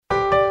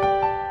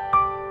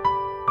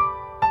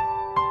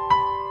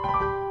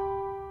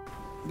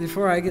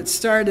Before I get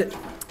started,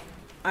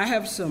 I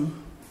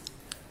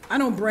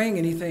don't bring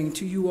anything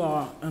to you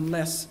all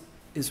unless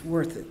it's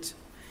worth it.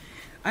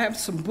 I have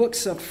some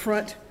books up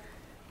front.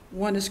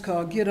 One is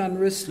called Get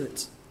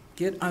Unrealistic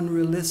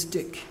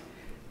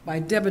by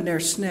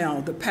Debonair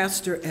Snell, the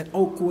pastor at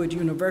Oakwood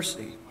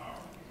University.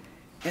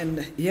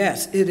 And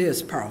yes, it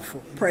is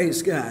powerful.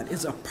 Praise God.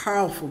 It's a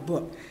powerful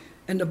book.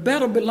 And the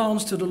battle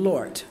belongs to the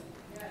Lord.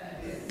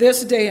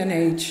 This day and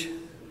age,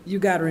 you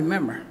got to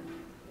remember,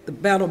 the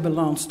battle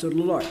belongs to the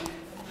Lord.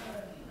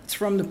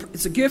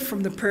 It's a gift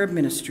from the prayer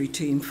ministry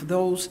team for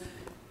those,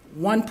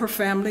 one per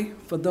family,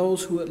 for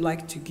those who would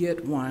like to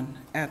get one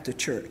at the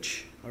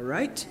church. All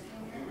right?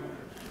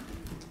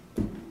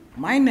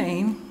 My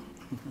name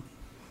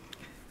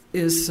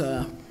is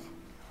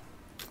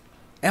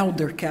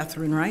Elder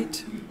Catherine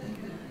Wright,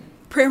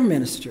 prayer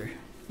minister,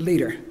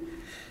 leader.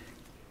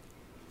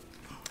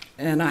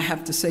 And I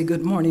have to say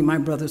good morning, my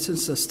brothers and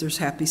sisters.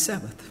 Happy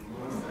Sabbath.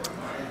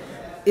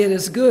 It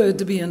is good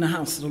to be in the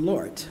house of the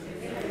Lord.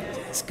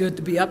 It's good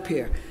to be up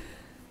here.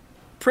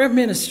 Prayer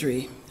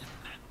ministry.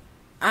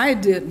 I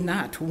did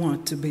not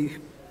want to be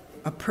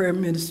a prayer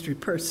ministry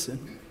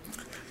person.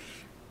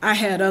 I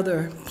had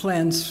other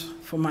plans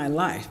for my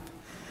life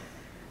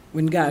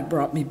when God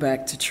brought me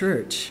back to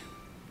church.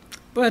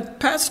 But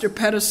Pastor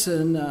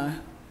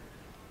Pedersen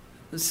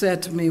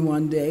said to me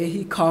one day,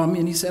 he called me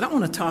and he said, I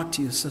want to talk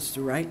to you,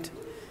 Sister Wright.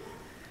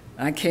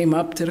 I came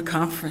up to the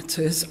conference,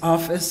 to his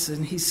office,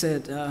 and he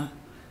said,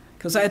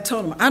 because I had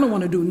told him, I don't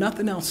want to do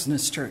nothing else in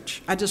this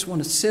church. I just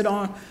want to sit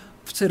on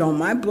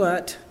my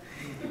butt,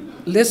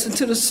 listen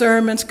to the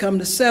sermons, come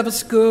to Sabbath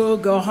school,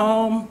 go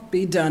home,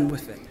 be done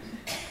with it.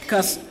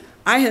 Because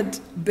I had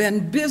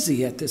been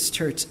busy at this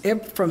church.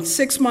 From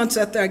 6 months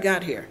after I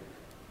got here,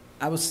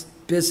 I was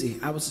busy.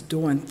 I was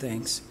doing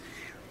things.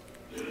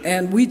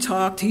 And we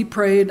talked, he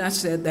prayed, and I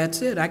said,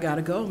 that's it, I got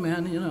to go,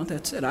 man.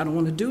 That's it, I don't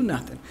want to do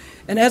nothing.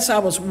 And as I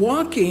was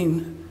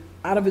walking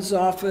out of his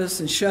office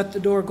and shut the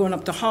door, going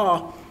up the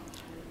hall,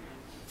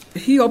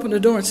 he opened the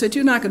door and said,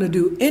 you're not going to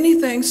do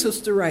anything,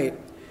 Sister Wright.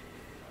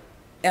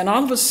 And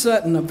all of a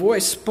sudden, a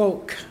voice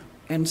spoke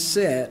and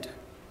said,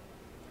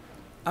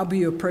 I'll be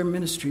your prayer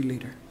ministry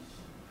leader.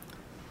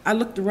 I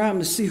looked around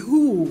to see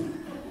who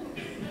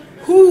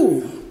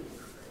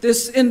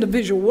this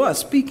individual was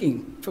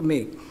speaking for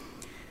me.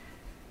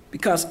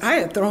 Because I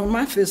had thrown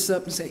my fists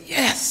up and said,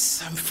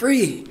 yes, I'm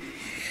free.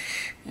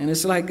 And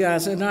it's like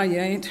God said, no, you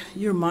ain't.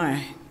 You're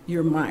mine.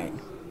 You're mine.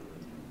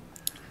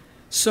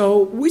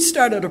 So we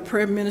started a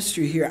prayer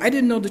ministry here. I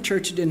didn't know the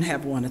church didn't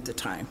have one at the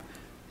time.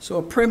 So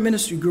a prayer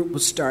ministry group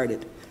was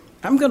started.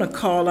 I'm going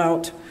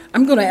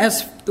to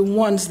ask the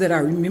ones that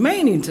are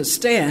remaining to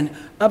stand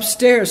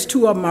upstairs.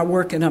 Two of them are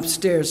working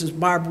upstairs, is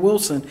Barb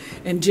Wilson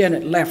and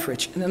Janet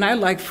Leffridge. And then I'd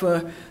like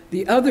for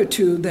the other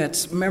two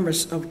that's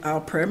members of our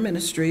prayer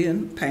ministry,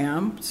 and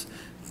Pam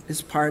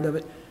is part of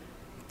it.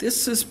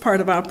 This is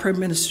part of our prayer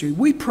ministry.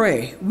 We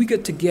pray. We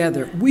get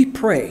together. We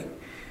pray.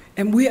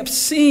 And we have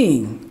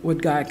seen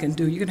what God can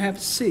do. You can have a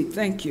seat.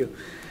 Thank you.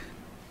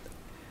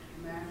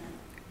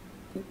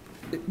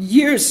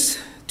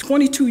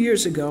 22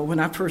 years ago when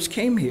I first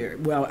came here,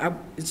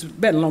 it's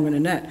been longer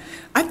than that,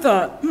 I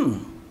thought,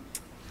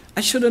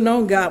 I should have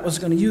known God was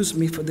going to use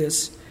me for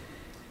this,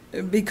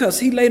 because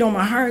he laid on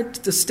my heart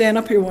to stand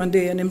up here one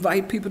day and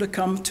invite people to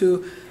come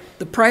to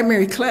the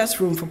primary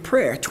classroom for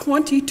prayer.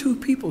 22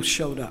 people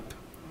showed up.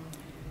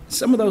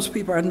 Some of those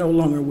people are no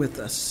longer with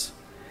us.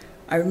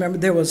 I remember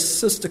there was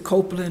Sister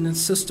Copeland and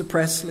Sister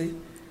Presley,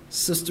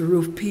 Sister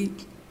Ruth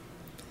Pete,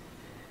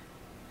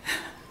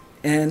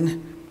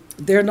 and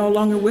they're no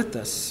longer with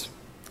us.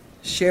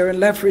 Sharon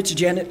Leffridge,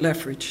 Janet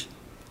Leffridge,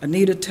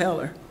 Anita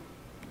Teller,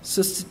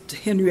 Sister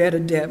Henrietta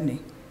Dabney,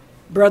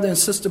 Brother and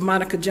Sister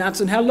Monica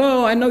Johnson.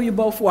 Hello, I know you're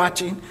both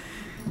watching.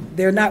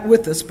 They're not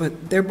with us,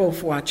 but they're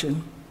both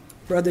watching.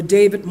 Brother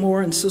David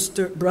Moore and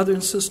Brother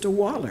and Sister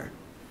Waller.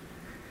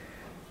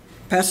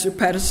 Pastor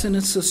Patterson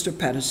and Sister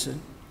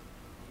Patterson.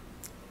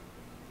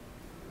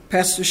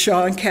 Pastor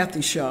Shaw and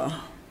Kathy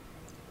Shaw.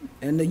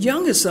 And the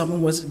youngest of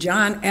them was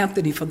John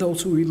Anthony, for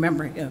those who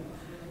remember him.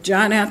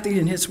 John Anthony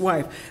and his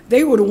wife.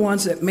 They were the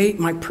ones that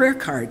made my prayer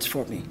cards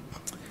for me.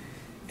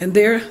 And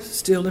they're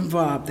still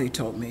involved, they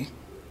told me.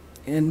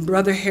 And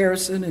Brother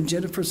Harrison and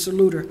Jennifer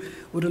Saluter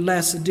were the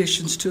last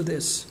additions to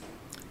this.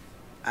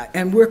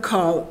 And we're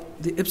called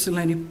the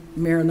Ypsilanti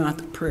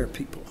Maranatha Prayer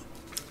People.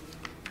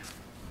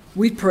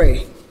 We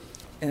pray,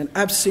 and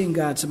I've seen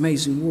God's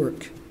amazing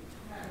work.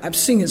 I've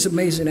seen his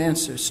amazing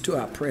answers to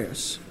our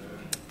prayers.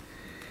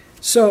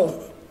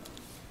 So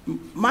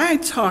my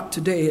talk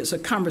today is a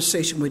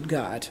conversation with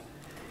God.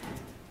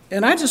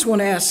 And I just want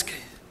to ask,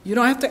 you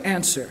don't have to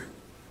answer,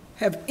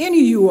 have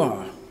any of you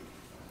all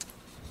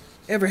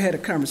ever had a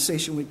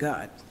conversation with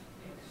God?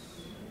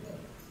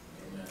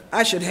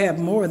 I should have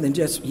more than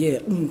just, yeah.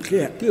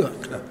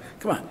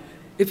 Come on.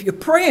 If you're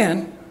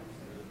praying,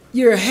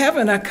 you're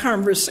having a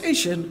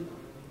conversation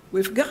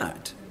with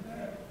God.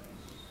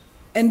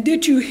 And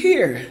did you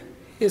hear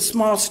his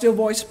small, still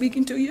voice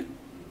speaking to you?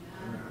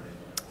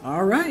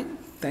 All right.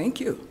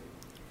 Thank you.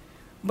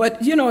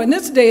 But, in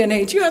this day and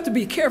age, you have to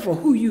be careful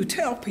who you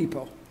tell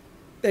people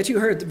that you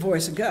heard the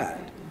voice of God.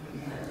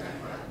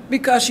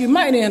 Because you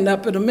might end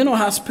up in a mental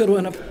hospital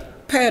in a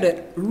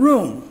padded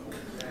room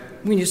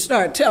when you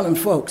start telling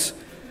folks.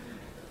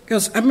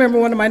 Because I remember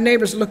one of my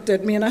neighbors looked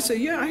at me and I said,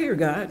 yeah, I hear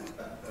God.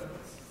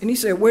 And he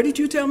said, where did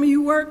you tell me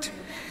you worked?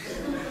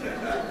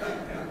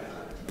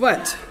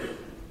 But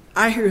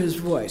I hear his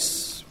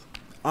voice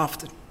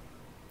often.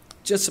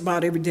 Just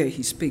about every day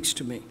he speaks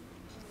to me.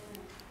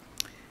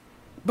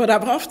 But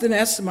I've often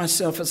asked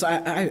myself as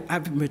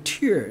I've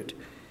matured,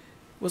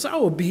 was I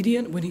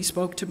obedient when he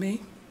spoke to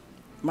me?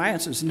 My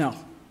answer is no.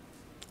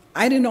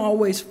 I didn't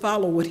always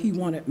follow what he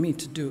wanted me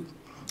to do.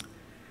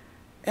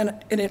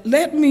 And it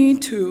led me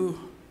to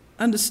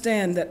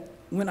understand that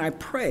when I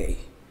pray,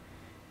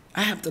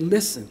 I have to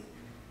listen.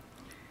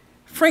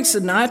 Frank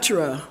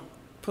Sinatra,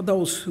 for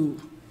those who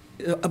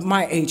of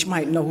my age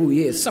might know who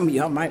he is. Some of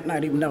y'all might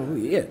not even know who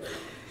he is.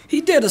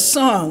 He did a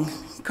song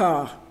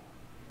called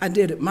I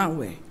Did It My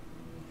Way.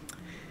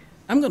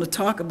 I'm going to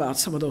talk about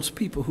some of those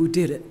people who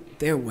did it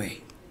their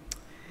way.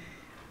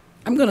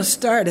 I'm going to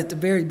start at the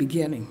very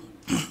beginning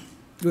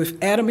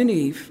with Adam and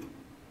Eve,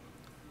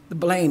 the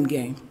blame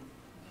game.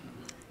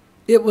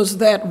 It was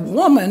that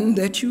woman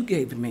that you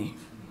gave me.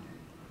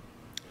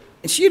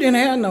 And she didn't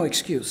have no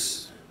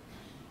excuse.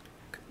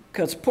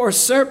 Because poor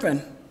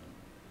serpent,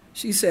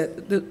 she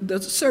said,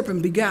 the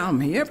serpent beguiled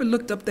me. You ever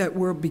looked up that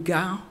word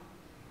beguile?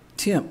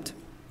 Tempt,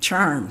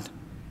 charmed.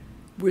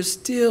 We're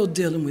still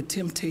dealing with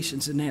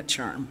temptations in that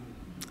charm.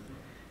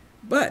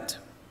 But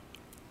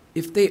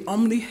if they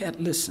only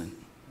had listened,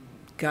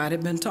 God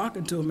had been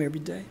talking to them every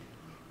day.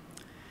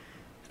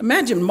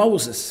 Imagine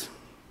Moses.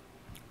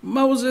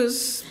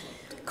 Moses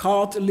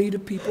called to lead the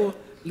people,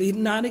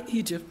 leading out of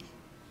Egypt.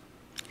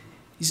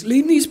 He's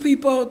leading these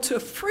people to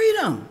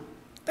freedom.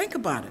 Think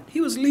about it. He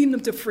was leading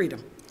them to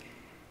freedom.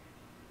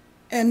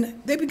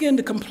 And they began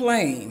to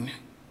complain.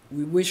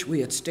 We wish we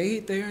had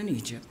stayed there in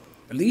Egypt.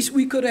 At least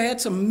we could have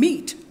had some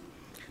meat.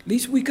 At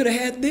least we could have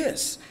had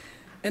this.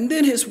 And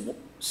then his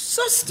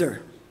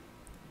sister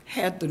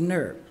had the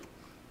nerve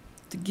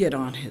to get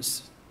on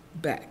his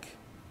back.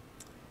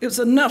 It was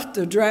enough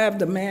to drive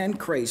the man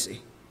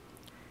crazy.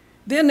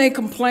 Then they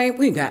complained,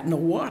 we got no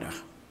water.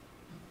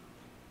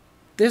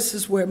 This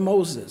is where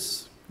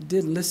Moses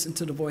didn't listen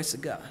to the voice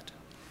of God.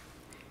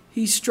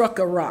 He struck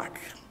a rock.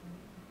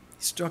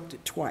 He struck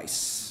it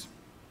twice.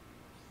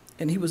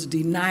 And he was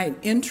denied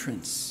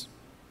entrance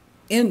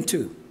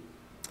into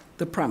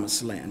the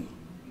promised land.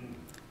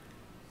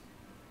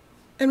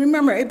 And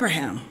remember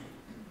Abraham.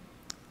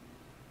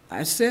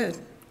 I said,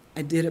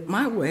 I did it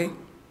my way.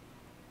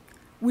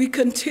 We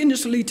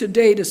continuously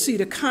today to see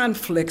the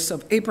conflicts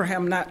of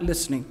Abraham not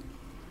listening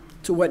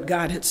to what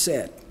God had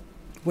said,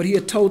 what he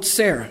had told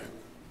Sarah.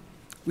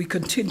 We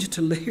continue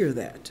to hear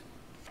that.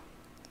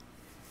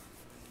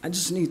 I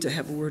just need to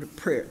have a word of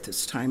prayer at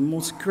this time.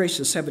 Most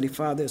gracious Heavenly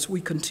Father, as we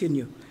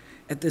continue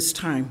at this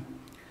time,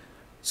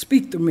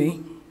 speak to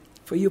me,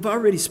 for you've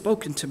already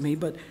spoken to me,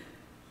 but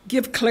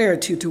give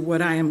clarity to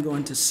what I am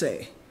going to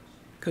say,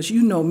 because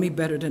you know me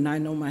better than I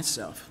know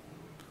myself.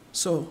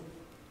 So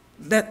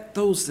let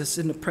those that's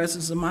in the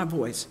presence of my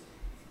voice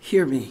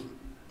hear me.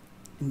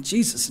 In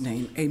Jesus'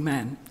 name,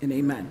 amen and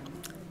amen.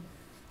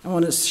 I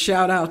want to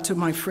shout out to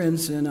my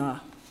friends in the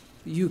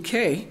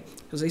UK,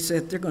 because they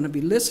said they're going to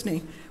be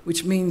listening,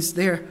 which means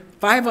they're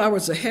 5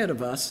 hours ahead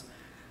of us,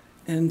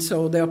 and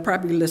so they'll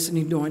probably be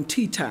listening during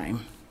tea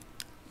time.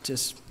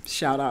 Just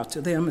shout out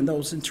to them and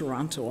those in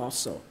Toronto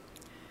also.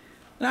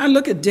 Now I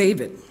look at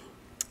David.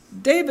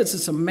 David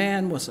is a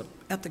man was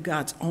after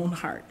God's own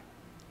heart.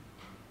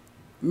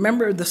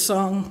 Remember the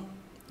song,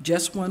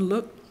 Just One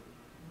Look?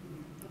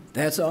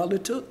 That's all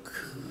it took.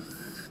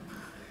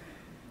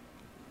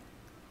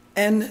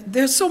 And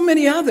there's so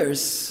many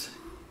others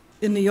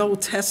in the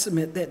Old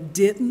Testament that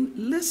didn't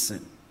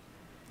listen.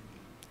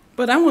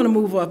 But I want to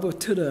move over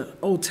to the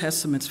Old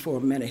Testaments for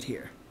a minute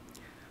here.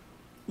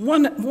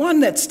 One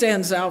that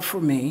stands out for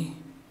me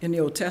in the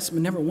Old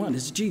Testament, number one,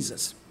 is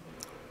Jesus.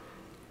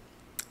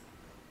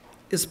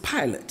 Is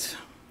Pilate.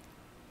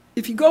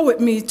 If you go with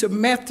me to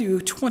Matthew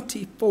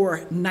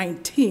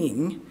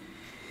 24:19,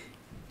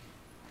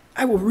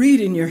 I will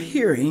read in your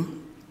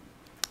hearing.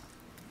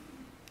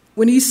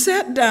 When he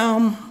sat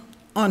down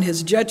on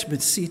his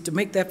judgment seat to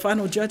make that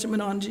final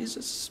judgment on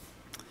Jesus,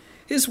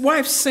 his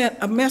wife sent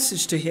a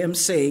message to him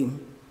saying,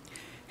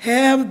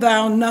 "Have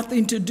thou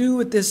nothing to do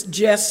with this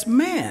just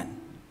man?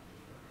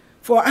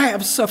 For I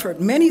have suffered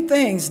many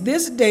things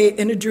this day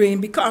in a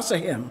dream because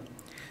of him."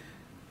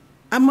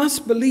 I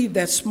must believe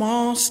that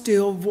small,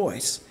 still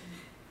voice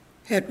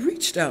had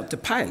reached out to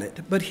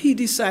Pilate, but he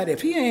decided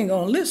if he ain't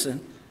going to listen,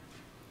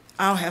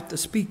 I'll have to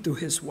speak through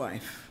his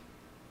wife.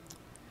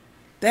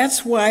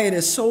 That's why it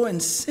is so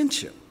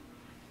essential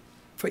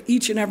for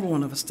each and every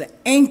one of us to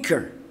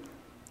anchor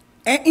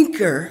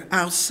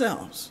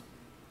ourselves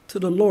to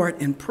the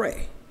Lord and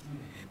pray.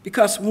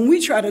 Because when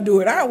we try to do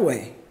it our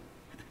way,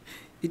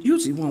 it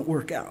usually won't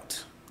work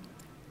out.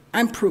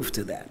 I'm proof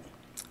to that.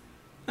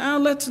 Now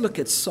let's look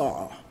at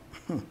Saul.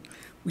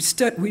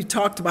 We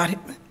talked about him,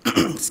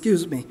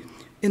 excuse me,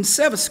 in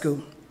Sabbath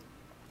school.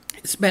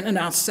 It's been in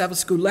our Sabbath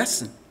school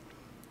lesson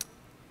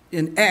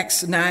in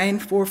Acts 9,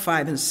 4,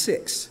 5, and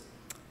 6.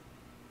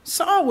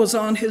 Saul was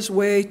on his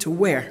way to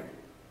where?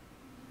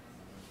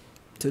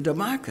 To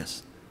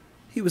Damascus.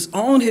 He was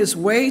on his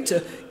way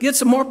to get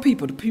some more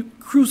people to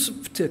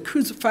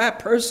crucify,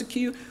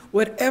 persecute,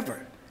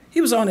 whatever.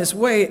 He was on his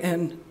way,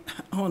 and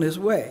on his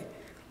way,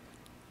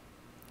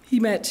 he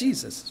met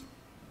Jesus.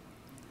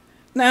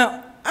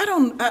 Now, I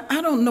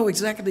don't know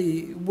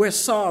exactly where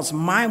Saul's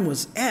mind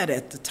was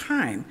at the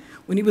time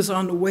when he was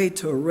on the way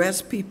to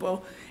arrest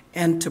people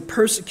and to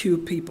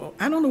persecute people.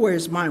 I don't know where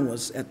his mind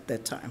was at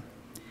that time.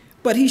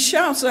 But he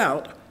shouts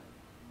out,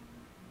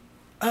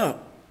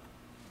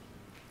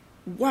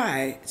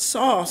 why,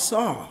 Saul,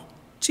 Saul?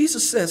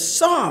 Jesus says,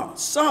 Saul,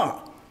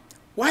 Saul,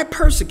 why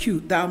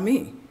persecute thou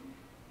me?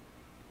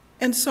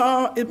 And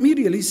Saul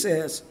immediately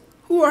says,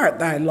 who art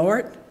thou,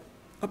 Lord?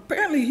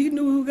 Apparently he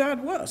knew who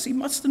God was. He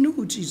must have knew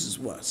who Jesus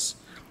was.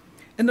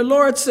 And the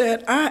Lord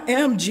said, I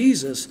am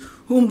Jesus,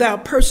 whom thou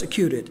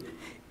persecuted.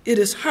 It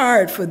is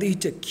hard for thee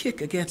to kick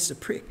against the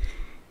prick.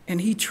 And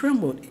he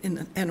trembled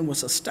and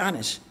was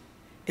astonished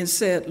and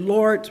said,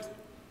 Lord,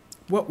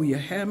 what will you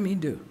have me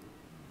do?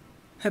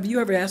 Have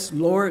you ever asked,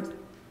 Lord,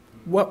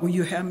 what will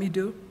you have me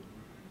do?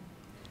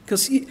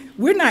 Because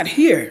we're not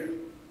here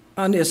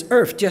on this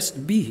earth just to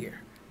be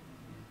here.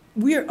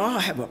 We all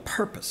have a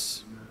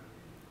purpose.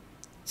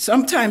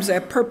 Sometimes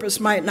that purpose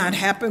might not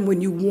happen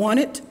when you want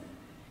it,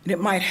 and it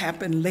might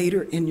happen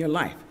later in your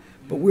life.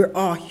 But we're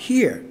all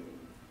here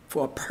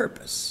for a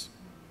purpose.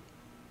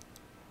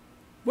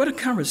 What a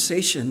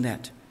conversation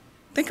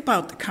think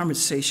about the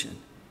conversation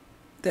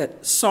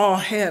that Saul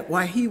had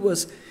while he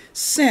was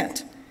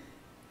sent.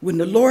 When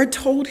the Lord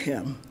told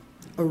him,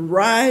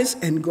 arise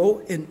and go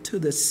into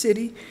the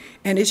city,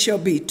 and it shall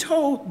be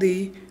told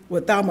thee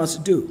what thou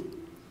must do.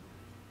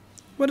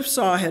 What if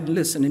Saul had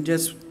listened and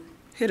just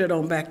hit it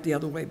on back the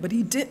other way? But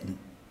he didn't.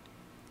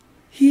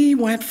 He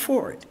went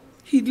forward.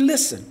 He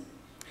listened.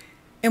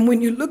 And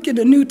when you look at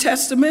the New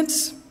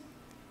Testaments,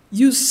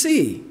 you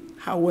see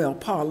how well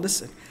Paul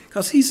listened,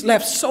 because he's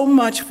left so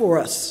much for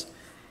us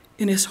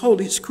in his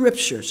holy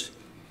scriptures.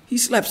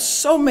 He's left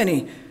so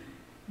many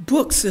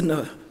books in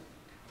the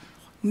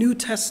New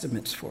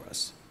Testaments for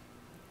us.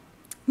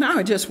 Now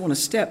I just want to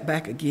step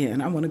back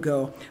again. I want to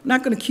go. I'm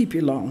not going to keep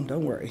you long,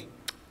 don't worry.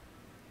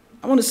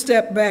 I want to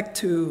step back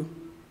to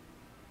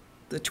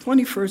the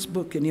 21st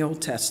book in the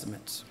Old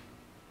Testament.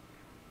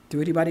 Do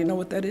anybody know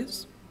what that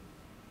is?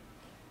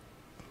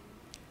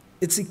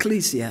 It's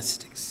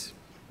Ecclesiastes.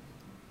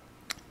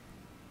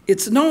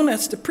 It's known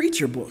as the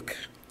preacher book.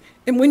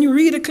 And when you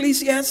read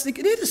Ecclesiastes,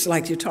 it is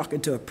like you're talking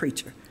to a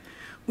preacher.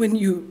 When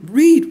you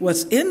read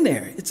what's in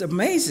there, it's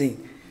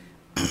amazing.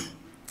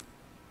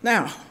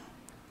 Now,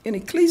 in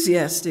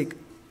Ecclesiastes,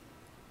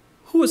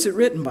 who was it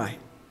written by?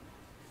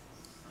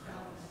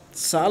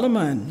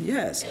 Solomon,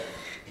 yes.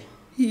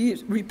 He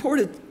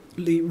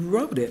reportedly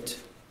wrote it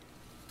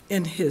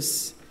in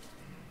his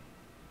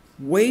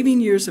waning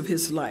years of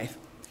his life.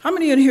 How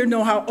many in here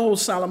know how old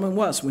Solomon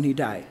was when he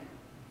died?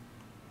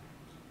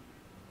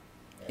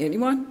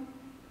 Anyone?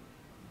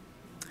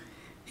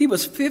 He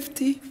was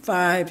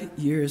 55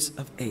 years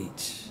of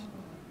age.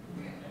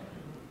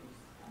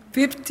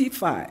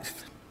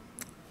 55.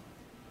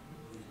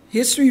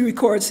 History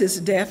records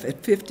his death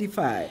at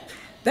 55.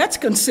 That's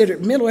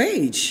considered middle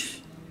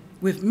age,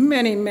 with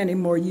many, many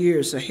more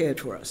years ahead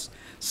for us.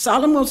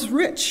 Solomon was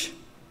rich.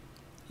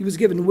 He was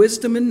given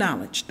wisdom and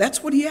knowledge.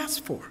 That's what he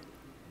asked for.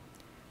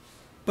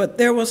 But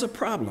there was a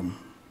problem.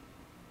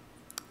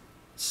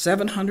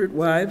 700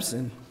 wives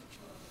and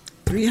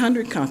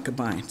 300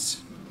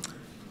 concubines.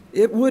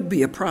 It would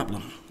be a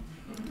problem.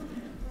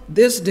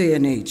 This day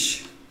and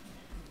age,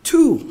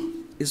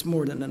 2 is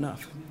more than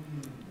enough.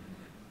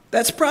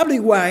 That's probably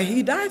why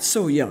he died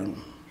so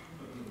young,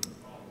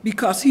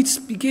 because he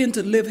began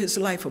to live his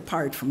life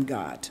apart from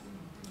God.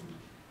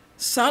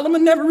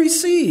 Solomon never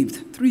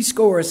received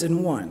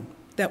 61.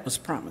 That was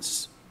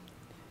promised.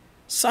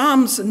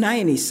 Psalms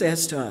 90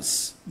 says to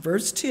us,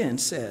 verse 10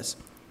 says,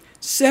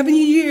 70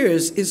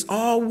 years is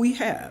all we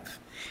have,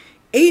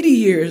 80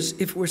 years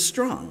if we're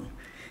strong.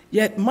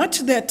 Yet much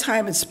of that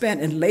time is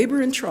spent in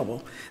labor and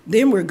trouble.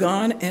 Then we're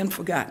gone and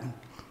forgotten.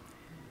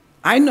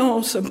 I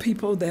know some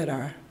people that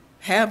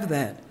have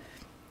that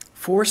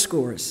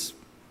 80.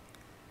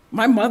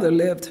 My mother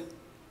lived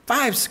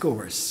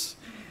 50.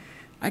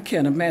 I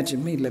can't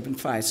imagine me living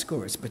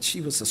 50, but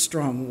she was a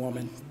strong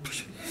woman.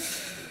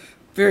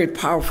 Very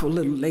powerful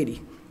little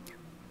lady.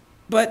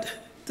 But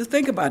to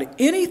think about it,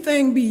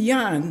 anything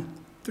beyond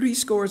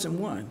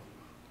 61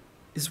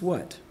 is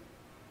what?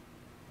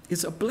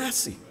 It's a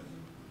blessing.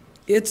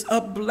 It's a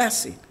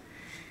blessing.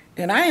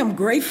 And I am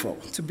grateful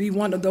to be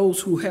one of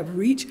those who have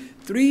reached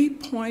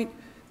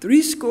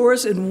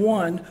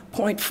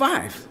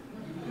 61.5.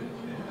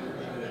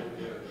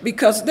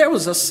 Because there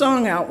was a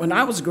song out when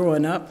I was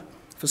growing up.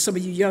 For some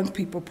of you young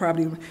people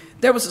probably,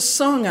 there was a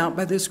song out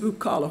by this group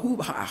called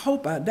I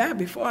Hope I Die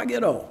Before I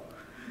Get Old.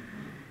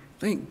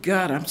 Thank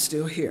God I'm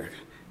still here.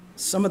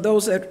 Some of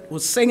those that were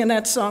singing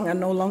that song are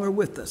no longer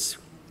with us.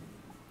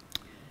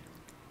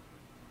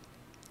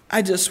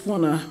 I just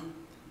want to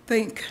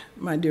thank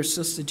my dear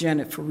sister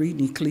Janet for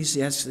reading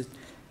Ecclesiastes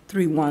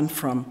 3:1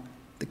 from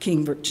the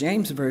King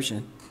James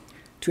Version.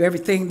 To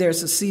everything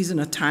there's a season,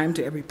 a time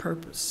to every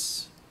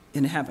purpose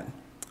in heaven.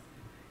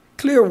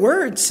 Clear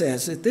Word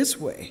says it this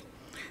way.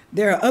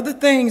 There are other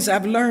things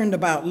I've learned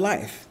about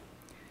life.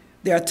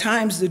 There are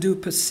times to do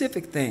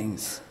specific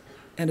things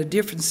and a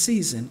different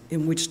season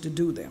in which to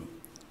do them.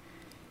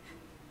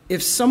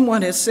 If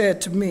someone has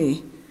said to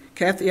me,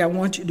 Kathy, I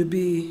want you to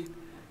be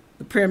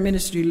the prayer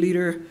ministry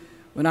leader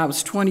when I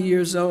was 20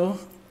 years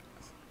old,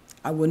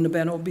 I wouldn't have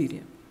been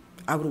obedient.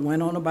 I would have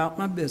went on about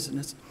my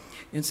business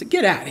and said,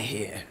 get out of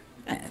here.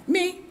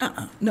 Me?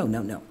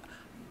 No.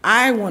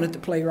 I wanted to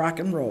play rock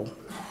and roll,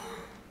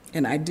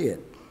 and I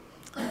did.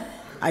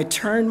 I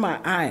turned my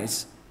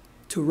eyes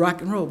to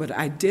rock and roll, but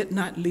I did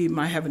not leave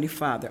my Heavenly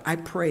Father. I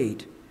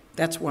prayed.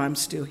 That's why I'm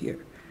still here.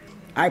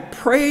 I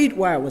prayed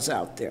while I was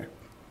out there.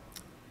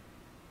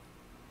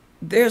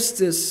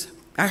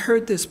 I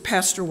heard this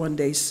pastor one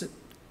day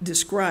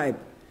describe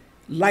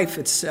life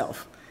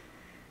itself.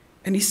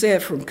 And he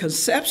said, from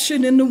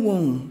conception in the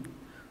womb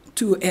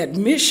to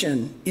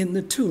admission in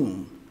the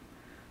tomb,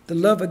 the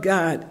love of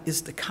God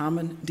is the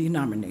common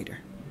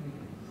denominator.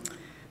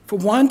 For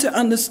one to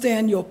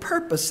understand your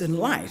purpose in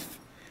life,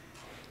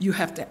 you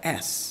have to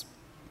ask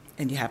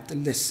and you have to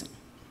listen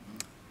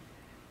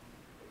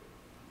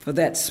for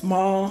that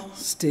small,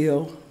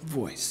 still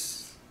voice.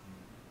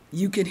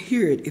 You can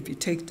hear it if you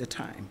take the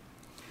time.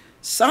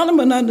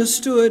 Solomon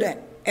understood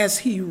as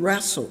he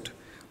wrestled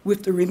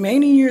with the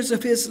remaining years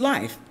of his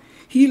life,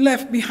 he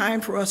left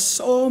behind for us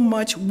so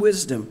much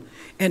wisdom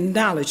and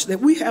knowledge that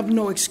we have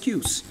no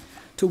excuse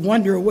to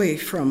wander away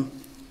from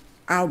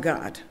our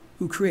God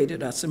who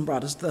created us and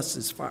brought us thus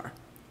as far.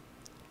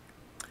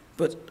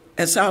 But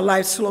as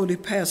Solomon's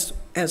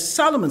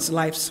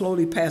life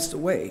slowly passed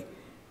away,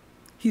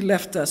 he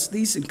left us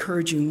these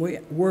encouraging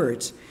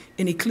words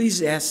in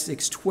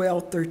Ecclesiastes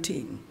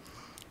 12:13.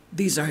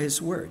 These are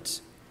his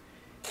words.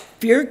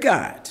 Fear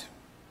God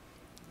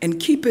and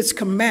keep his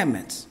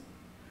commandments,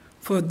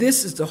 for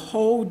this is the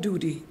whole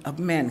duty of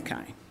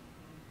mankind.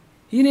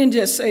 He didn't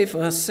just say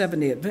for us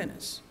Seventh-day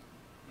Adventists.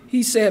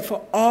 He said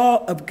for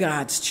all of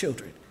God's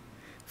children.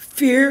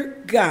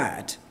 Fear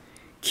God,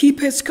 keep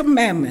his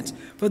commandments,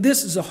 for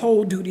this is the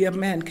whole duty of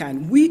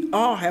mankind. We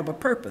all have a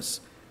purpose.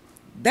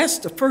 That's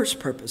the first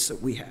purpose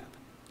that we have.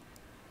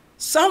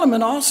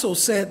 Solomon also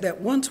said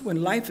that once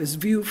when life is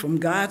viewed from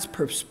God's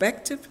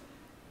perspective,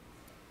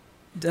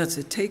 does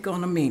it take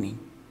on a meaning.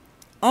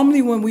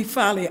 Only when we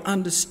finally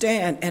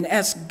understand and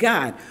ask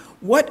God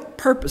what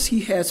purpose he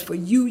has for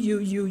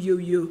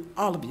you,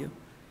 all of you.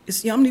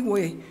 It's the only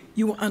way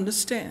you will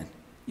understand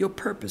your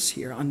purpose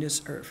here on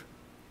this earth.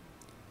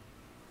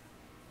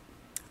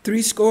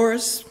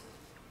 70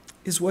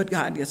 is what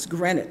God has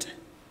granted,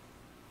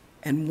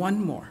 and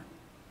one more.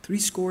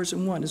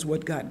 71 is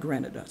what God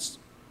granted us.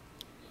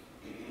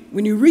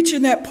 When you reach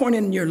in that point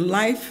in your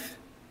life,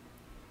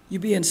 you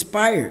be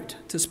inspired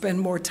to spend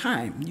more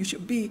time.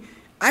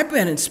 I've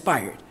been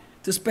inspired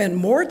to spend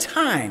more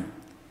time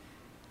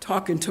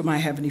talking to my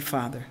Heavenly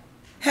Father,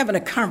 having a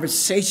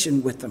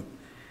conversation with him.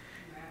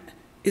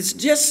 It's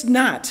just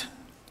not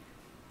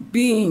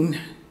being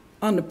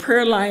on the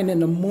prayer line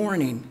in the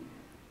morning,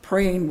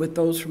 praying with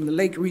those from the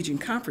Lake Region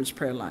Conference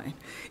prayer line.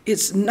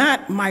 It's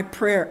not my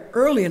prayer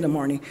early in the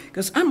morning,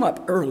 because I'm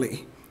up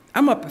early.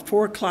 I'm up at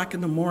 4 o'clock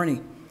in the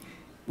morning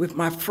with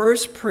my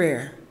first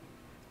prayer,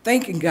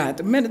 thanking God.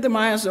 The minute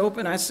my eyes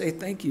open, I say,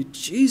 thank you,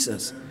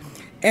 Jesus.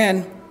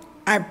 And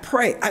I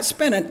pray. I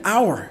spend an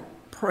hour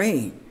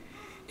praying,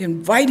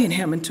 inviting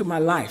him into my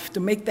life to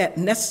make that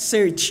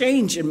necessary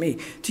change in me,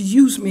 to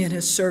use me in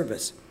his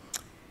service.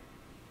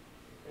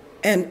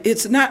 And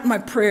it's not my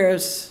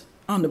prayers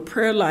on the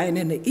prayer line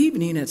in the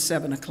evening at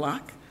 7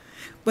 o'clock,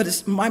 but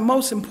it's my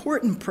most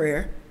important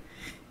prayer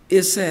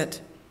is that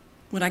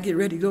when I get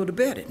ready to go to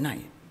bed at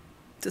night,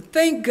 to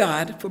thank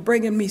God for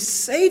bringing me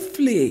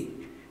safely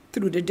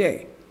through the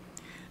day.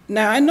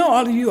 Now, I know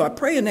all of you are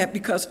praying that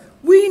because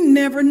we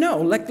never know.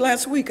 Like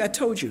last week, I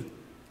told you,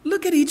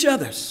 look at each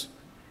other's.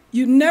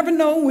 You never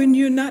know when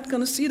you're not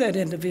going to see that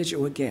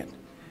individual again.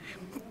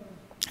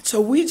 So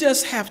we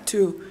just have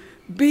to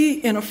be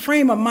in a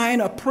frame of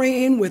mind of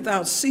praying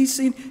without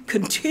ceasing,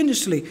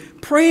 continuously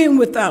praying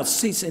without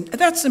ceasing.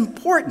 That's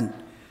important,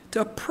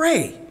 to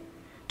pray,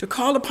 to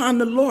call upon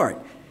the Lord.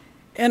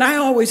 And I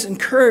always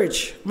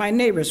encourage my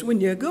neighbors,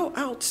 when you go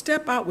out,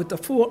 step out with the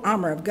full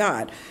armor of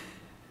God.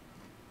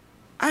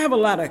 I have a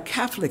lot of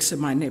Catholics in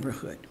my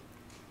neighborhood.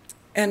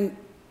 And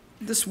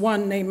this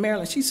one named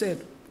Marilyn, she said,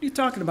 what are you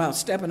talking about,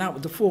 stepping out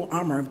with the full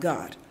armor of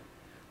God?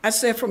 I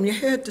said, from your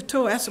head to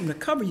toe, ask them to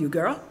cover you,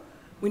 girl,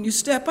 when you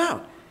step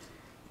out.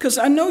 Because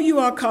I know you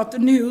all caught the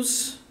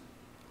news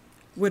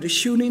where the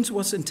shootings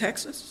was in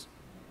Texas.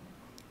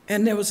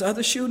 And there was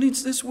other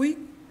shootings this week.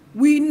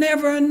 We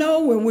never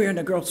know when we're in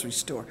a grocery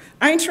store.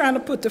 I ain't trying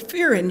to put the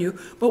fear in you,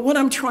 but what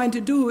I'm trying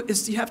to do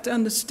is you have to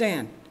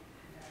understand.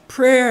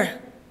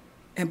 Prayer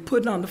and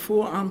putting on the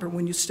full armor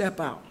when you step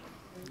out.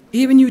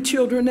 Even you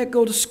children that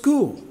go to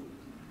school,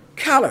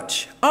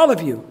 college, all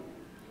of you,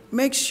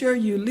 make sure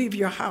you leave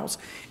your house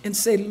and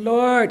say,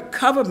 Lord,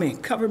 cover me,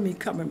 cover me,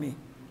 cover me.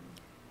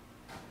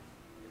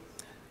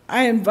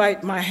 I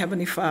invite my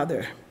Heavenly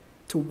Father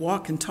to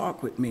walk and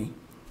talk with me.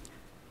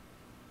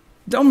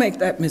 Don't make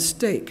that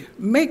mistake.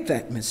 Make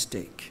that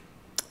mistake.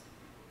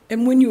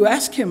 And when you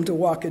ask him to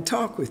walk and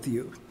talk with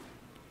you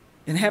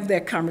and have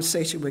that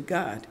conversation with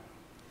God,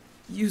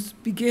 you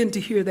begin to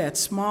hear that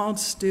small,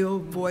 still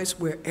voice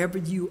wherever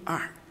you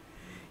are.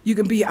 You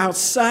can be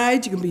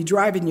outside, you can be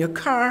driving your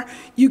car,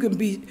 you can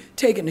be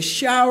taking a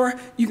shower,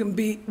 you can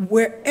be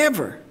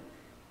wherever,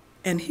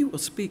 and he will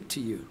speak to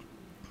you.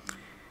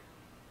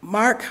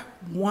 Mark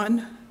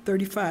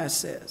 1:35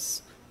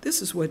 says,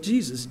 this is what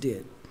Jesus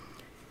did.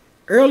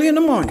 Early in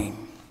the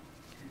morning,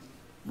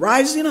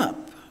 rising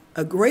up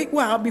a great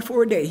while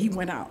before day, he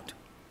went out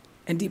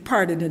and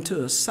departed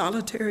into a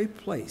solitary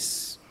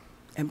place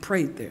and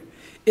prayed there.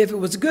 If it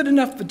was good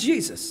enough for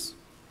Jesus,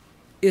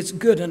 it's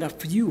good enough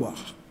for you all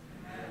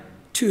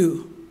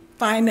to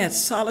find that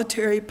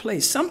solitary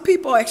place. Some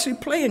people actually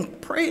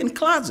pray in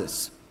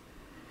closets.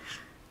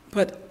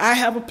 But I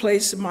have a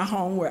place in my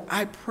home where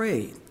I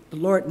pray. The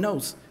Lord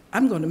knows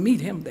I'm going to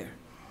meet him there.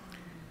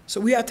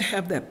 So we have to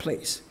have that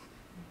place.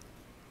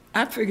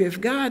 I figure if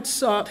God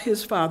sought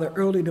his Father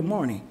early in the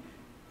morning,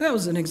 that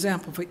was an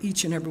example for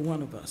each and every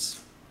one of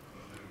us.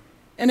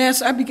 And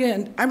as I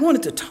began, I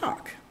wanted to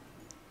talk,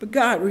 but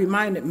God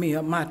reminded me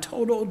of my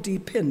total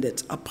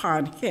dependence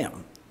upon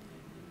him.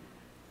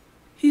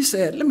 He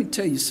said, let me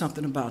tell you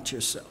something about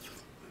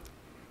yourself.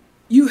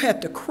 You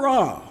had to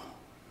crawl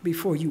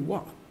before you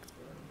walked.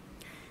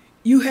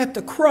 You had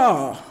to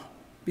crawl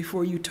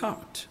before you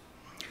talked.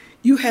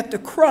 You had to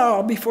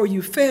crawl before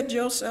you fed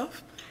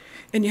yourself,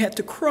 and you had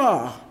to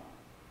crawl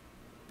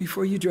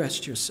before you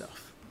dressed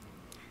yourself.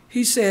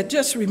 He said,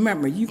 just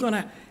remember, you're going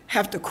to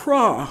have to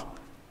crawl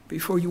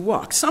before you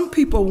walk. Some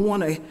people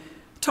want to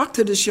talk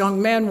to this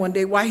young man one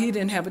day why he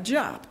didn't have a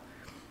job.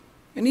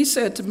 And he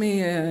said to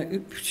me,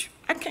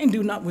 I can't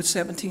do nothing with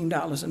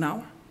 $17 an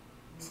hour.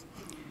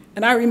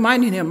 And I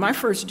reminded him, my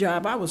first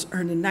job, I was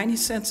earning 90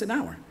 cents an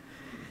hour.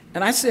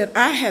 And I said,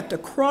 I had to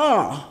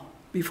crawl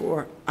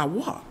before I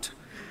walked.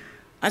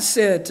 He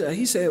said,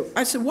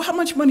 well, how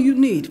much money you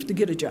need to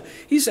get a job?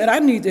 He said, I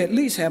need to at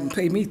least have them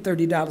pay me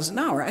 $30 an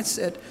hour. I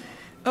said,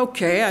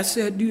 okay. I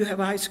said, do you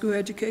have a high school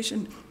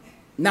education?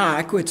 Nah,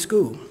 I quit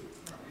school.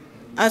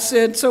 I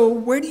said, so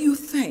where do you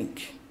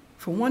think,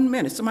 for 1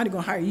 minute, somebody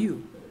going to hire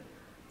you?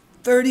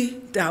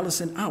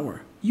 $30 an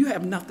hour. You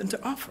have nothing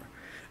to offer.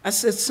 I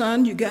said,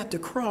 son, you got to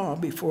crawl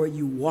before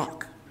you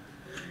walk.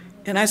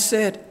 And I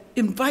said,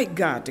 invite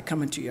God to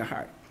come into your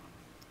heart.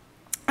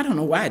 I don't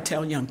know why I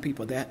tell young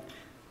people that,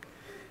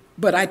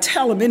 but I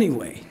tell them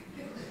anyway.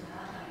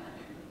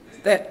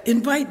 That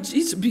invite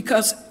Jesus,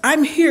 because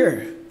I'm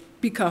here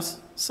because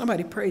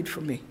somebody prayed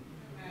for me.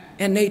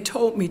 And they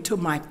told me to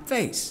my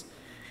face,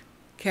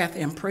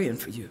 Kathy, I'm praying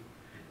for you.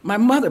 My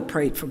mother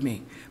prayed for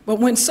me. But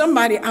when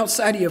somebody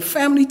outside of your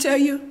family tell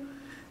you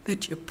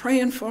that you're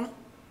praying for,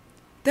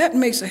 that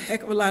makes a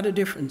heck of a lot of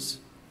difference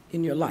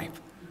in your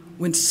life.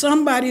 When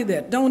somebody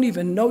that don't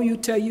even know you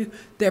tell you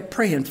they're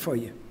praying for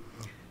you.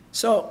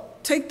 So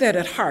take that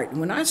at heart.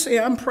 When I say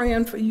I'm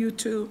praying for you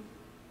two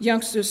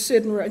youngsters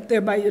sitting right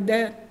there by your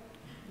dad,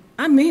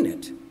 I mean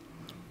it.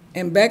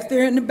 And back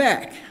there in the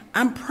back,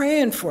 I'm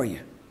praying for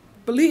you.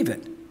 Believe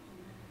it.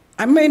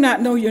 I may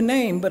not know your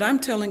name, but I'm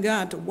telling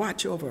God to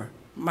watch over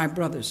my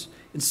brothers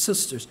and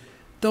sisters,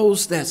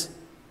 those that's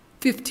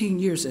 15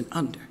 years and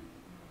under.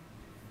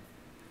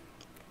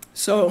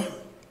 So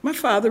my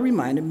father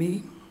reminded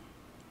me,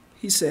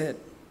 he said,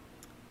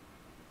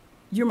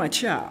 you're my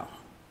child,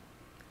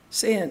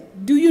 saying,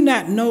 do you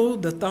not know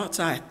the thoughts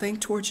I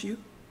think towards you?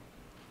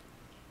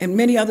 And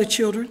many other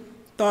children,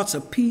 thoughts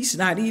of peace,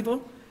 not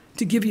evil,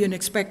 to give you an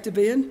expected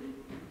end.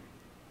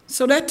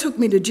 So that took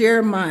me to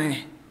Jeremiah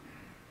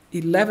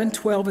 11,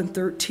 12, and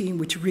 13,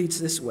 which reads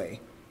this way.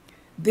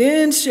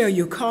 Then shall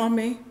you call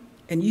me,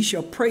 and ye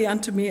shall pray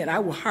unto me, and I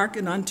will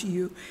hearken unto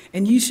you,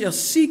 and ye shall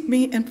seek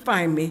me and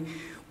find me,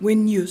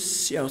 when you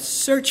shall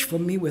search for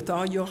me with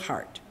all your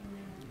heart.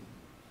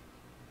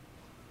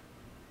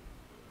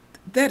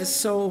 That is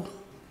so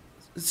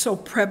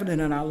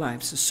prevalent in our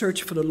lives, to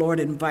search for the Lord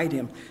and invite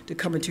him to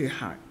come into your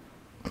heart.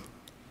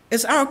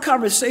 As our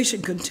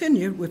conversation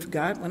continued with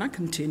God, when I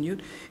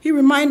continued, he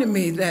reminded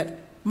me that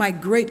my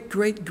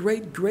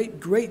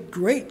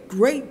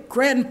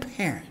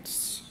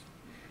great-great-great-great-great-great-grandparents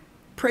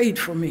prayed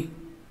for me,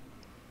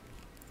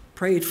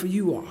 prayed for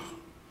you all.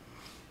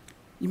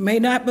 You may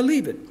not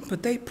believe it,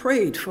 but they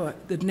prayed for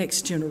the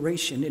next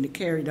generation, and it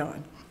carried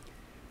on.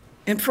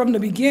 And from the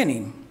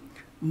beginning,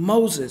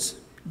 Moses,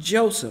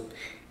 Joseph,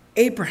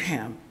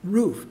 Abraham,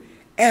 Ruth,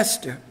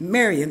 Esther,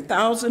 Mary, and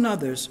 1,000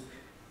 others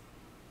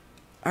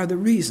are the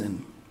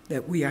reason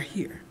that we are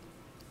here.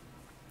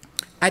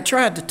 I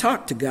tried to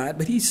talk to God,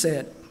 but he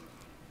said,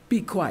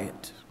 be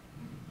quiet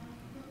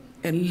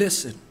and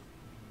listen.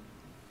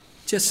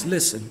 Just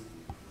listen.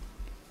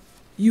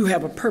 You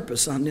have a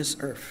purpose on this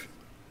earth.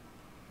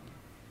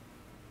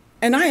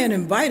 And I had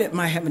invited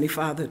my Heavenly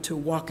Father to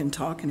walk and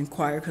talk and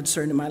inquire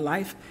concerning my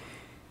life.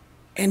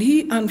 And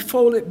he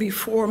unfolded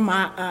before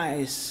my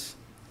eyes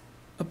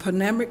a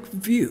panoramic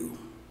view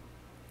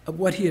of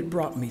what he had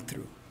brought me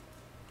through.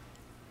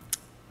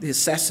 The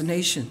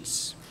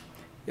assassinations,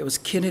 there was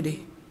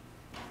Kennedy,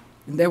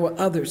 and there were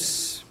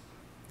others.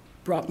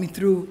 Brought me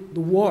through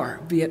the war,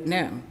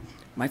 Vietnam.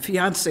 My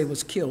fiance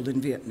was killed in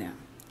Vietnam.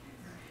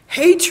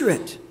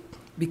 Hatred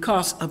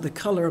because of the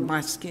color of my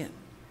skin.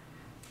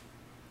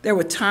 There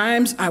were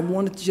times I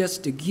wanted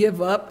just to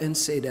give up and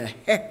say the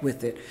heck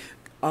with it,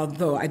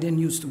 although I didn't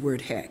use the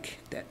word heck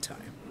at that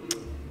time.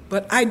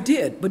 But I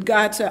did. But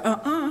God said,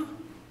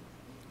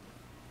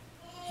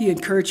 He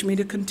encouraged me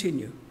to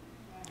continue.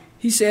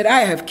 He said,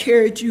 I have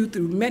carried you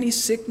through many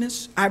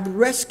sickness. I've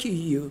rescued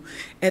you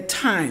at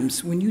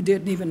times when you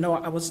didn't even know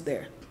I was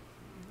there.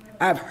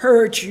 I've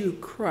heard you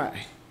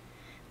cry.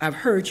 I've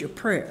heard your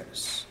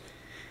prayers.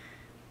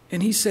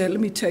 And he said, let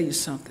me tell you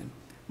something.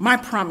 My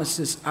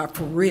promises are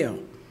for real.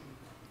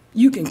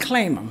 You can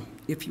claim them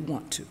if you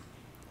want to.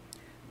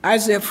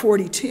 Isaiah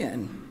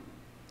 40:10,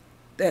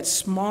 that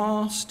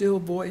small, still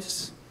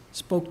voice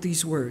spoke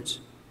these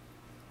words.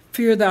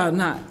 Fear thou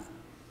not,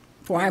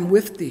 for I am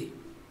with thee.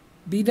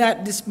 Be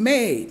not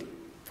dismayed,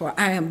 for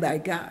I am thy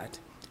God.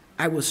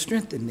 I will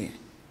strengthen thee.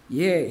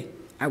 Yea,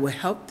 I will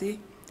help thee.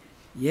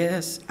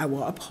 Yes, I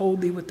will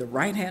uphold thee with the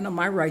right hand of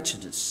my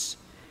righteousness.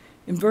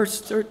 In verse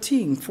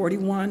 13,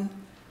 41,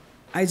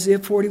 Isaiah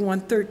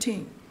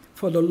 41:13,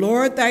 for the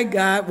Lord thy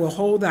God will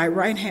hold thy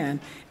right hand,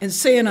 and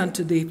saying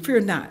unto thee, fear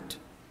not,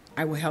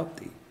 I will help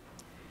thee.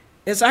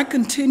 As I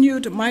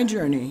continued my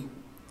journey,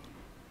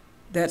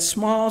 that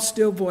small,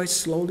 still voice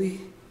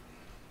slowly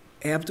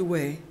ebbed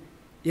away,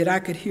 yet I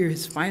could hear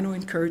his final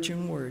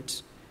encouraging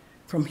words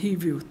from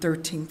Hebrews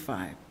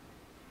 13:5.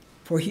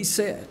 For he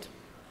said,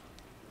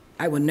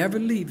 I will never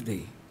leave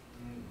thee,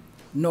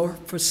 nor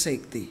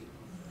forsake thee.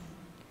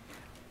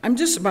 I'm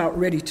just about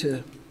ready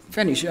to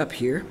finish up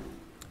here.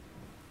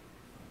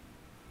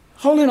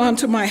 Holding on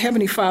to my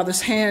Heavenly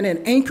Father's hand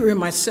and anchoring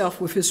myself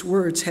with his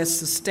words has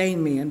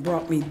sustained me and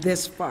brought me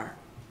this far.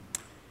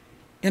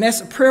 And as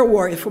a prayer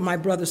warrior for my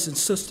brothers and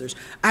sisters,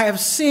 I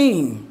have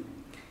seen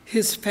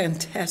his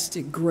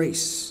fantastic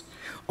grace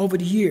over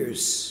the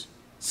years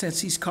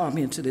since he's called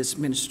me into this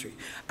ministry.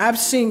 I've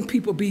seen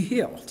people be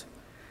healed.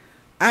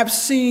 I've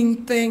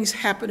seen things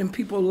happen in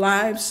people's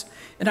lives,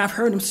 and I've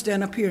heard them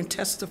stand up here and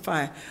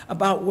testify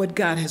about what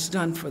God has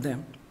done for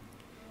them.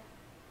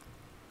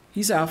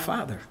 He's our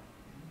Father.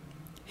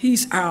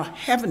 He's our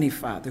Heavenly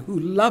Father who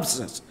loves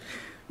us.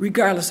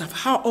 Regardless of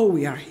how old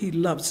we are, he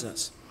loves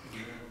us.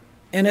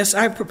 And as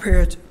I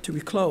prepare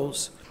to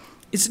close,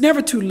 it's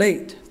never too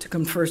late to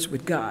converse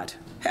with God.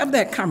 Have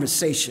that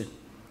conversation.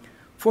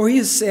 For he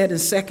has said in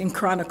 2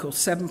 Chronicles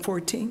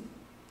 7:14,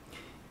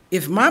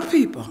 if my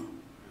people,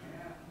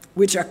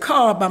 which are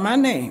called by my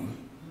name,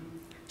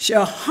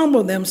 shall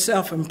humble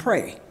themselves and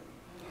pray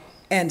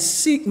and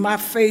seek my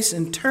face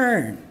and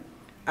turn,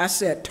 I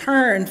said,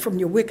 turn from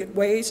your wicked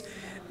ways,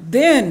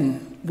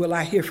 then will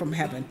I hear from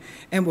heaven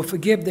and will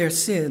forgive their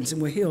sins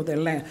and will heal their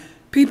land.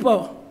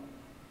 People,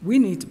 we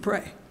need to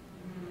pray.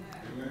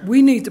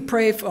 We need to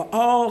pray for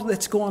all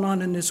that's going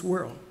on in this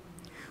world.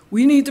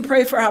 We need to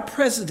pray for our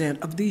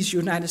president of these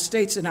United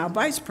States and our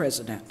vice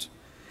president.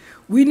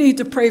 We need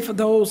to pray for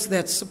those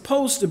that's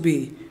supposed to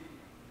be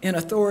in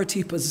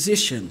authority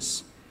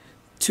positions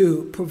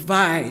to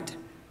provide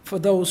for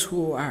those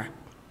who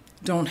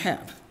don't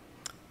have.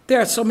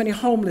 There are so many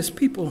homeless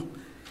people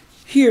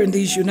here in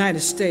these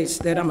United States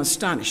that I'm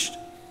astonished.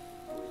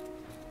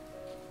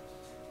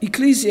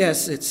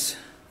 Ecclesiastes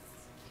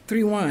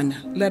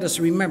 3:1, let us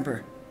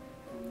remember,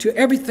 to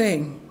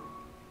everything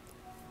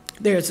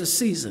there's a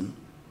season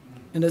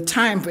and a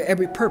time for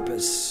every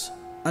purpose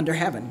under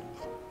heaven.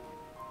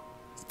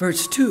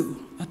 Verse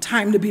 2, a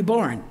time to be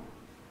born,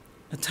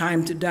 a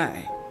time to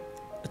die,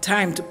 a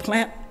time to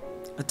plant,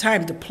 a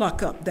time to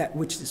pluck up that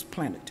which is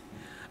planted,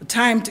 a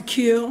time to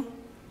kill,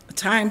 a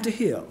time to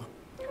heal,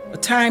 a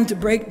time to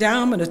break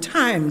down, and a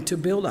time to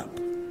build up,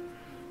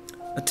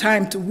 a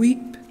time to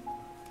weep,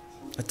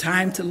 a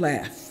time to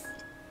laugh,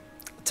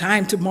 a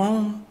time to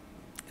mourn,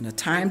 and a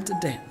time to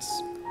dance,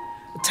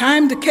 a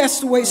time to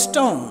cast away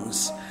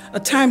stones, a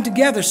time to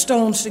gather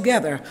stones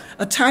together,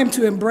 a time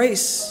to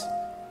embrace,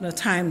 and a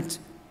time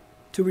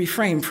to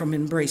refrain from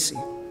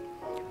embracing,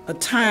 a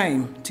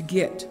time to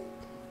get,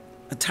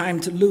 a time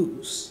to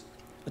lose,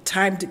 a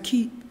time to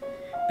keep,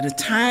 and a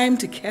time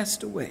to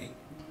cast away,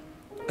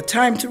 a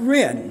time to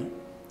rend,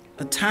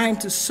 a time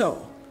to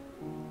sow,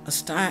 a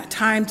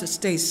time to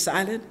stay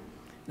silent,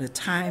 and a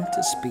time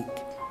to speak,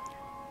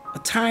 a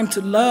time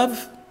to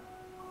love,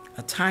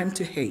 a time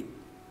to hate,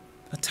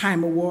 a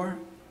time of war,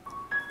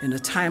 and a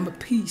time of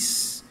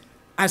peace.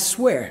 I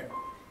swear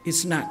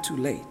it's not too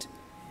late.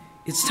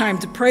 It's time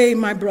to pray,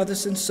 my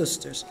brothers and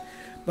sisters.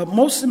 But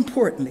most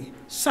importantly,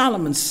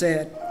 Solomon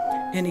said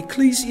in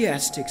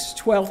Ecclesiastes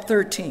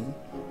 12:13,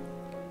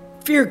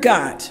 fear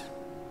God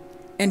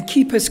and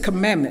keep his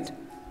commandment,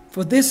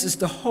 for this is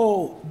the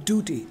whole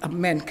duty of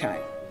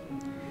mankind.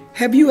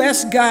 Have you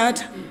asked God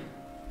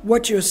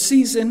what your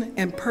season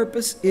and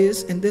purpose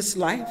is in this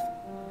life?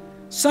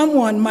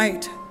 Someone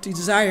might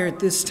desire at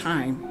this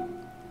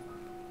time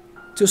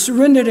to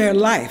surrender their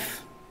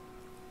life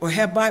or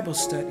have Bible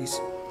studies.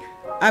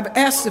 I've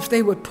asked if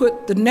they would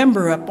put the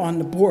number up on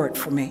the board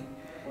for me,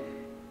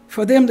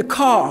 for them to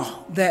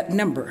call that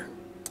number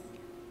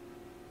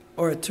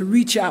or to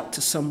reach out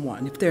to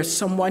someone. If there's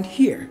someone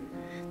here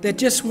that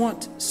just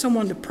wants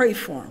someone to pray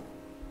for them,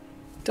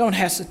 don't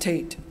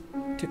hesitate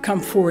to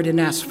come forward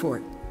and ask for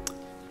it.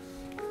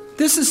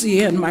 This is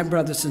the end, my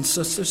brothers and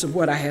sisters, of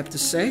what I have to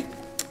say.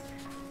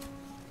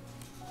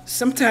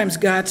 Sometimes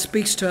God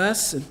speaks to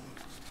us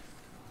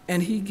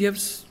and he gave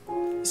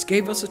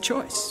us a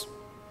choice.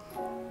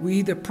 We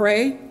either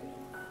pray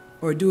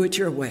or do it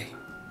your way.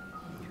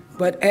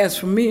 But as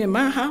for me and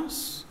my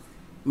house,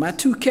 my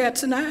 2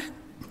 cats and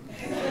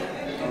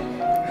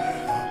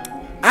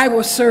I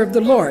will serve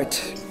the Lord.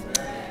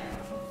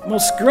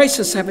 Most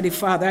gracious Heavenly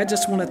Father, I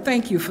just want to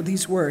thank you for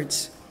these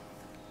words.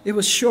 It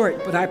was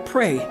short, but I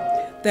pray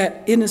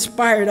that it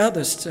inspired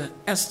others to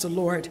ask the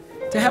Lord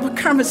to have a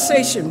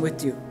conversation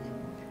with you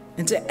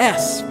and to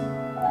ask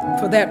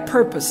for that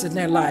purpose in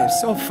their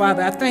lives. So,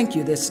 Father, I thank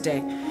you this day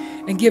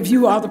and give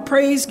you all the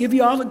praise, give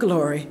you all the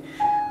glory,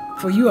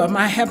 for you are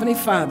my Heavenly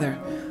Father,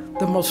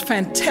 the most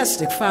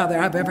fantastic Father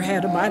I've ever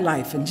had in my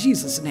life. In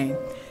Jesus' name,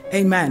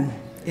 amen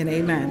and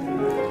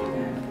amen.